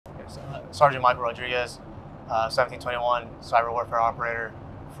Sergeant Michael Rodriguez, 1721 cyber warfare operator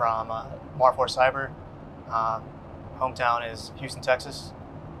from Corps Cyber. Hometown is Houston, Texas.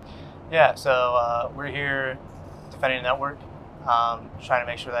 Yeah, so we're here defending the network, trying to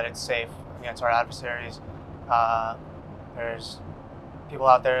make sure that it's safe against our adversaries. There's people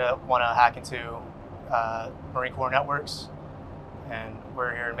out there that want to hack into Marine Corps networks, and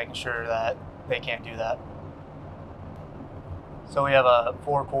we're here making sure that they can't do that. So we have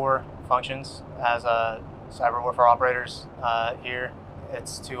 4 core functions as cyber warfare operators here.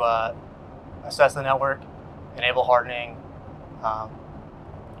 It's to assess the network, enable hardening,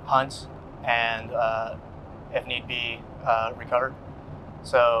 hunt, and if need be, recover.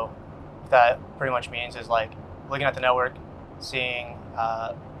 So what that pretty much means is like looking at the network, seeing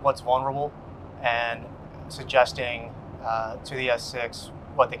what's vulnerable, and suggesting to the S6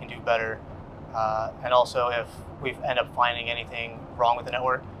 what they can do better. And also if we end up finding anything wrong with the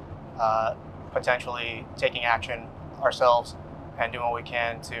network, potentially taking action ourselves and doing what we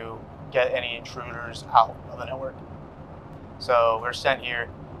can to get any intruders out of the network. So we're sent here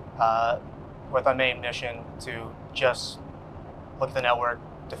with our main mission to just look at the network,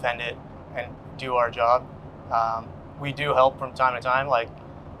 defend it, and do our job. We do help from time to time, like,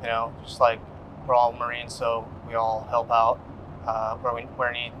 just like we're all Marines, so we all help out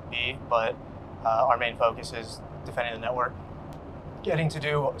where need be, but our main focus is defending the network. Getting to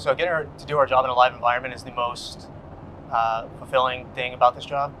do our job in a live environment is the most fulfilling thing about this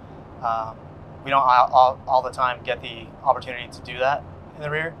job. We don't all the time get the opportunity to do that in the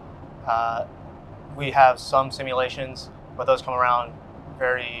rear. We have some simulations, but those come around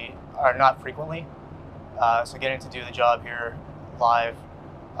not frequently. So getting to do the job here live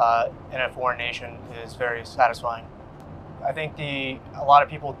in a foreign nation is very satisfying. I think a lot of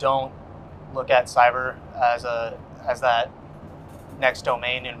people don't look at cyber as that next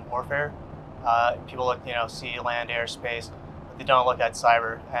domain in warfare. People look, sea, land, air, space, but they don't look at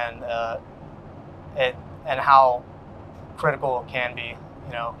cyber and how critical it can be.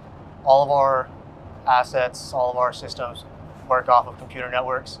 All of our assets, all of our systems work off of computer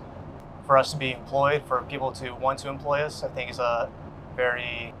networks. For us to be employed, for people to want to employ us, I think it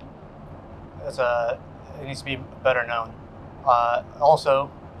needs to be better known.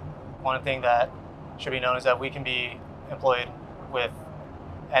 Also, one thing that should be known is that we can be employed with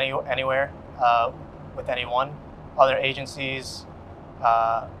anywhere, with anyone, other agencies,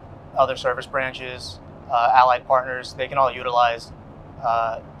 other service branches, allied partners. They can all utilize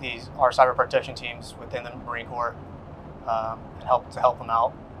our cyber protection teams within the Marine Corps and help them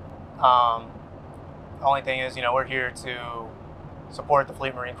out. The only thing is, we're here to support the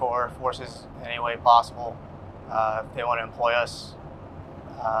Fleet Marine Corps forces in any way possible. If they want to employ us,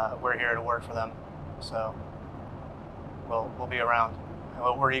 we're here to work for them. So we'll be around,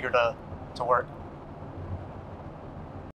 and we're eager to work.